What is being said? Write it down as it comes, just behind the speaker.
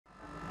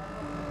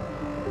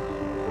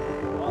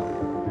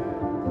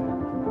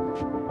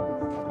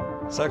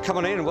So come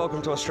on in and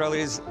welcome to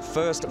Australia's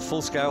first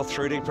full-scale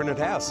 3D printed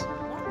house.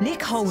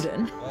 Nick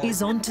Holden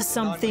is onto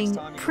something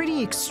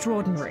pretty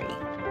extraordinary.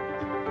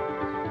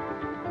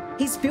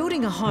 He's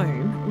building a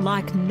home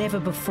like never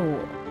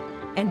before,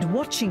 and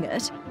watching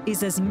it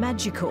is as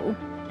magical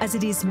as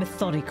it is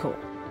methodical.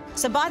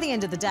 So by the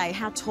end of the day,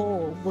 how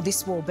tall will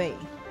this wall be?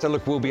 So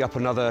look, we'll be up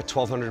another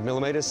 1,200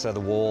 millimetres, so the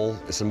wall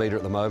is 1 metre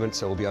at the moment,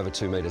 so we'll be over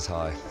 2 metres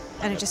high.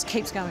 And it just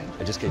keeps going?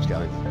 It just keeps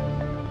going.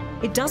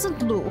 It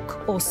doesn't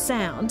look or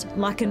sound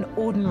like an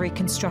ordinary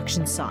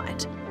construction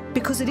site,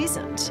 because it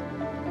isn't.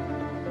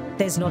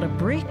 There's not a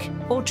brick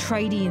or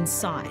tradie in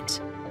sight.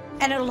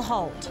 And it'll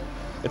hold?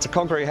 It's a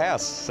concrete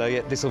house, so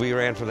yeah, this will be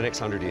around for the next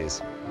 100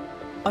 years.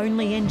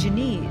 Only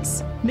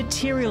engineers,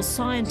 material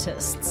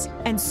scientists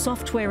and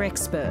software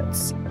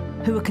experts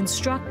who are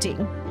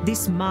constructing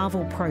this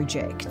marvel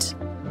project.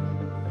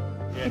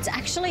 It's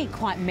actually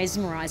quite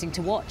mesmerising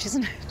to watch,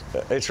 isn't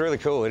it? It's really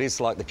cool. It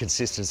is like the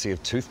consistency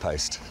of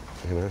toothpaste,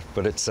 you know,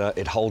 but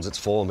it holds its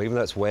form. Even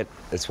though it's wet,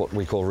 it's what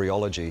we call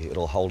rheology.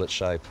 It'll hold its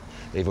shape,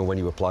 even when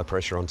you apply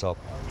pressure on top.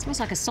 It's almost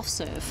like a soft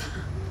serve.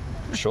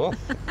 Sure.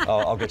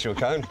 I'll get you a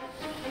cone.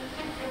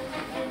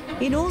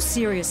 In all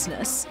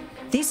seriousness,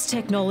 this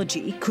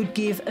technology could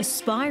give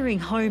aspiring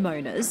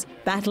homeowners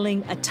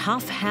battling a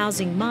tough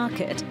housing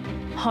market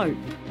hope.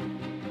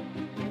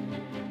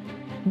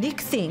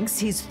 Nick thinks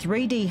his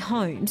 3D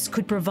homes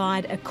could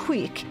provide a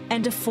quick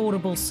and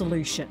affordable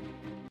solution.